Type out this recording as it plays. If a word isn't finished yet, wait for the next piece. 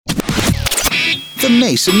The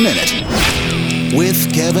Mason Minute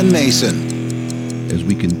with Kevin Mason. As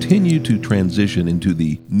we continue to transition into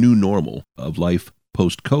the new normal of life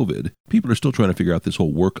post-COVID, people are still trying to figure out this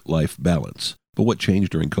whole work-life balance. But what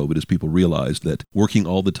changed during COVID is people realized that working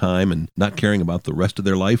all the time and not caring about the rest of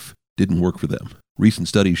their life didn't work for them. Recent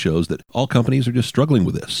study shows that all companies are just struggling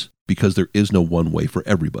with this because there is no one way for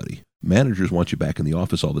everybody. Managers want you back in the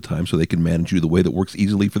office all the time so they can manage you the way that works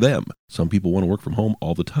easily for them. Some people want to work from home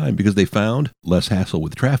all the time because they found less hassle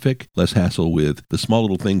with traffic, less hassle with the small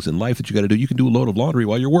little things in life that you got to do. You can do a load of laundry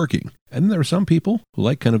while you're working. And then there are some people who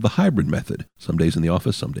like kind of the hybrid method. Some days in the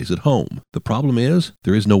office, some days at home. The problem is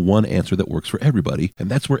there is no one answer that works for everybody, and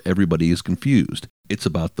that's where everybody is confused. It's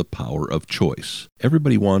about the power of choice.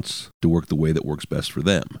 Everybody wants to work the way that works best for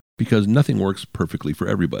them because nothing works perfectly for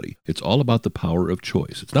everybody. It's all about the power of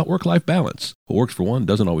choice. It's not work-life balance. What works for one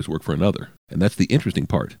doesn't always work for another. And that's the interesting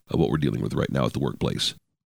part of what we're dealing with right now at the workplace.